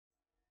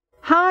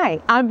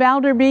Hi, I'm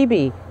Valder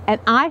Beebe,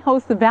 and I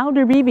host the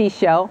Valder Beebe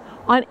Show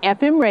on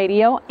FM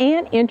radio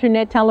and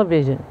internet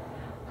television.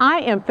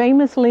 I am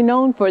famously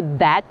known for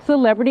That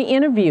Celebrity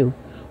Interview,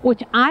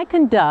 which I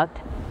conduct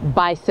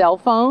by cell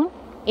phone,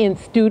 in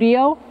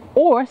studio,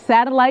 or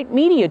satellite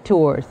media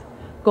tours.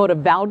 Go to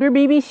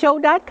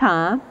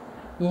valderbeebeshow.com,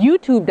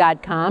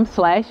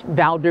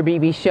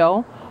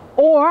 youtube.com/ValderBeebeShow,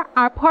 or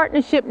our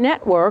partnership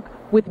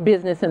network with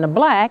Business in the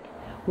Black,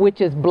 which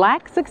is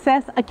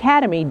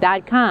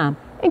blacksuccessacademy.com,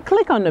 and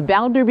click on the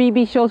Valder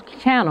Beebe Show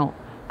channel.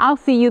 I'll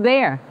see you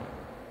there.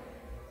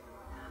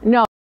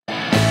 No.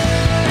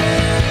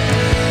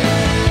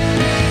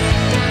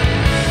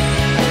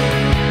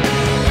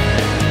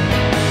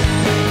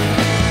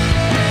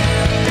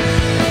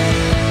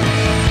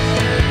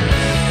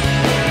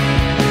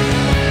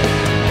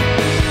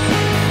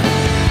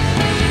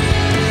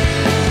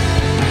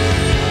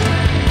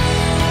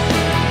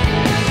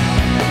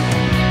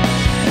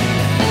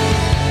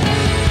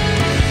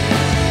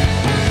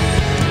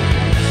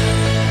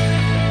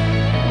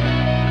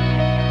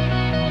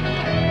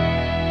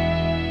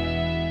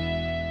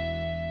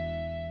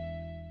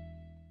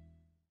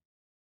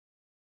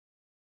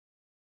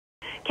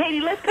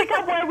 Katie, let's pick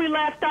up where we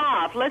left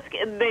off.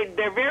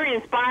 They're very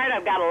inspired.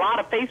 I've got a lot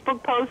of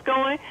Facebook posts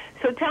going.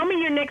 So tell me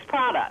your next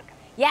product.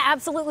 Yeah,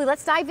 absolutely.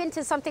 Let's dive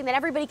into something that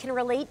everybody can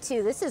relate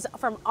to. This is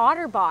from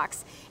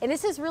OtterBox, and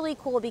this is really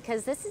cool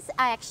because this is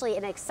actually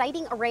an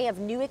exciting array of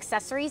new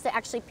accessories that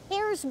actually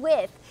pairs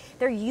with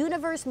their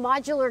Universe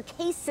modular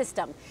case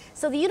system.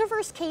 So the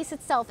Universe case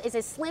itself is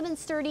a slim and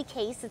sturdy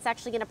case. It's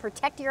actually going to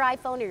protect your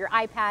iPhone or your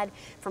iPad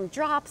from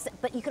drops,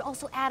 but you can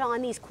also add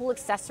on these cool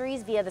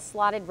accessories via the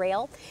slotted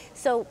rail.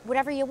 So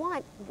whatever you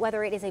want,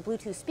 whether it is a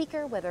Bluetooth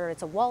speaker, whether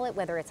it's a wallet,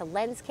 whether it's a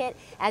lens kit,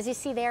 as you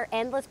see there,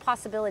 endless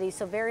possibilities.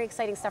 So very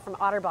exciting stuff from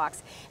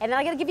OtterBox. And then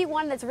I got to give you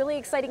one that's really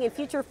exciting and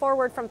future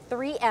forward from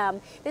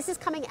 3M. This is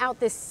coming out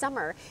this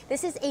summer.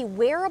 This is a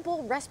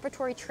wearable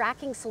respiratory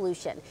tracking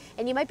solution.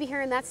 And you might be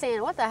hearing that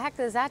saying, what the heck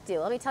does that do?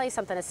 Let me tell you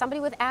something. As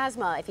somebody with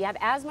asthma, if you have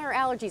asthma or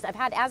allergies, I've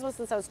had asthma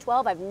since I was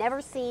 12. I've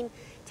never seen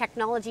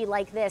technology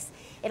like this.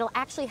 It'll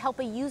actually help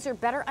a user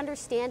better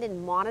understand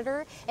and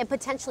monitor and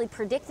potentially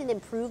predict and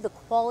improve the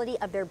quality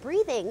of their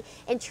breathing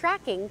and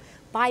tracking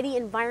by the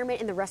environment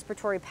and the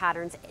respiratory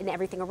patterns and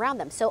everything around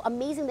them. So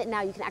amazing that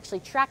now you can actually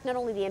track not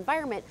only the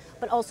environment,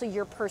 but also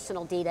your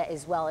personal data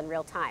as well in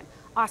real time.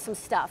 Awesome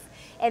stuff.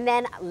 And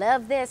then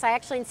love this. I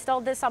actually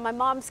installed this on my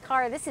mom's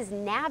car. This is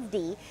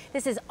NAVD.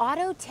 This is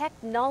auto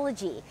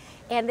technology.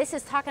 And this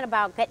is talking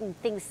about getting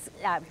things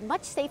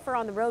much safer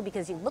on the road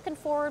because you're looking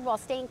forward while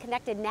staying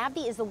connected.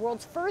 NAVD is the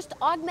world's first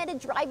augmented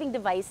driving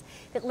device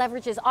that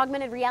leverages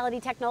augmented reality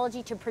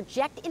technology to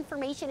project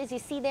information, as you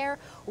see there,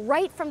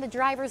 right from the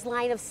driver's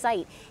line of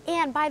sight.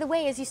 And by the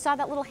way, as you saw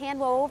that little hand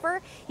go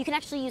over, you can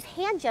actually use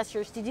hand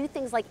gestures to do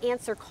things like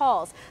answer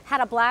calls.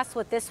 Had a blast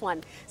with this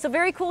one. So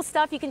very cool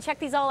stuff. You can check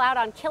these all out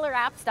on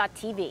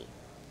killerapps.tv.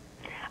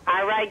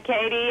 All right,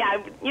 Katie.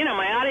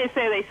 My audience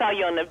say they saw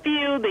you on The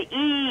View, The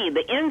E,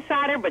 The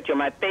Insider, but you're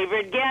my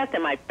favorite guest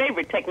and my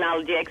favorite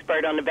technology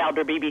expert on the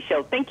Valder Beebe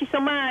Show. Thank you so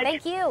much.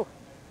 Thank you.